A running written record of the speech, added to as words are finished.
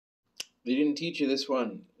They didn't teach you this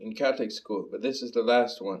one in Catholic school, but this is the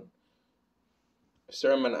last one.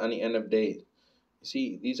 Sermon on the end of days. You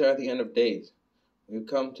see, these are the end of days. We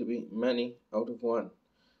come to be many out of one.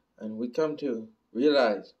 And we come to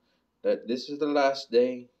realize that this is the last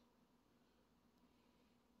day.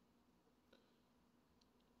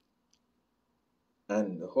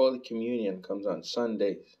 And the Holy Communion comes on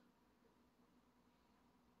Sundays.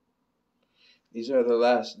 These are the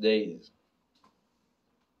last days.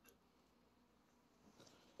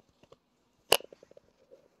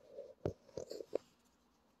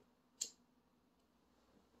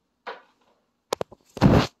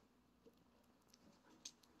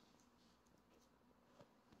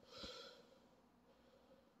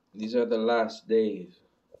 These are the last days.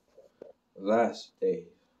 Last days.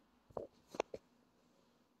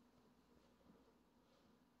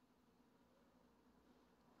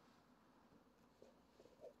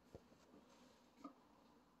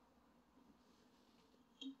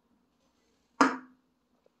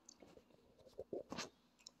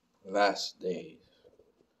 Last days.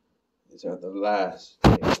 These are the last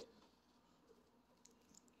days.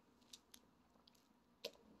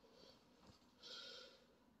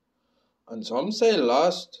 And some say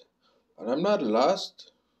lost, but I'm not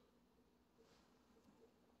lost.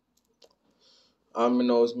 Me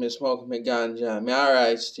knows me smoke me ganja, me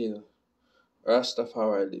alright still.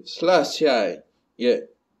 Rastafari live. Slash yeah.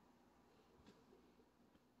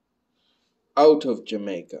 Out of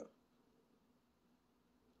Jamaica.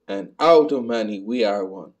 And out of many we are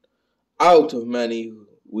one. Out of many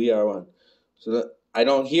we are one. So I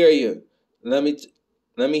don't hear you. Let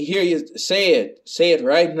me hear you say it. Say it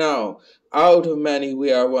right now. Out of many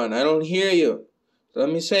we are one. I don't hear you. So let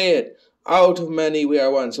me say it. Out of many we are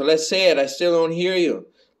one. So let's say it. I still don't hear you.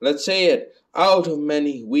 Let's say it. Out of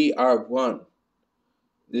many we are one.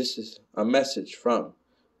 This is a message from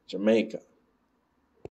Jamaica.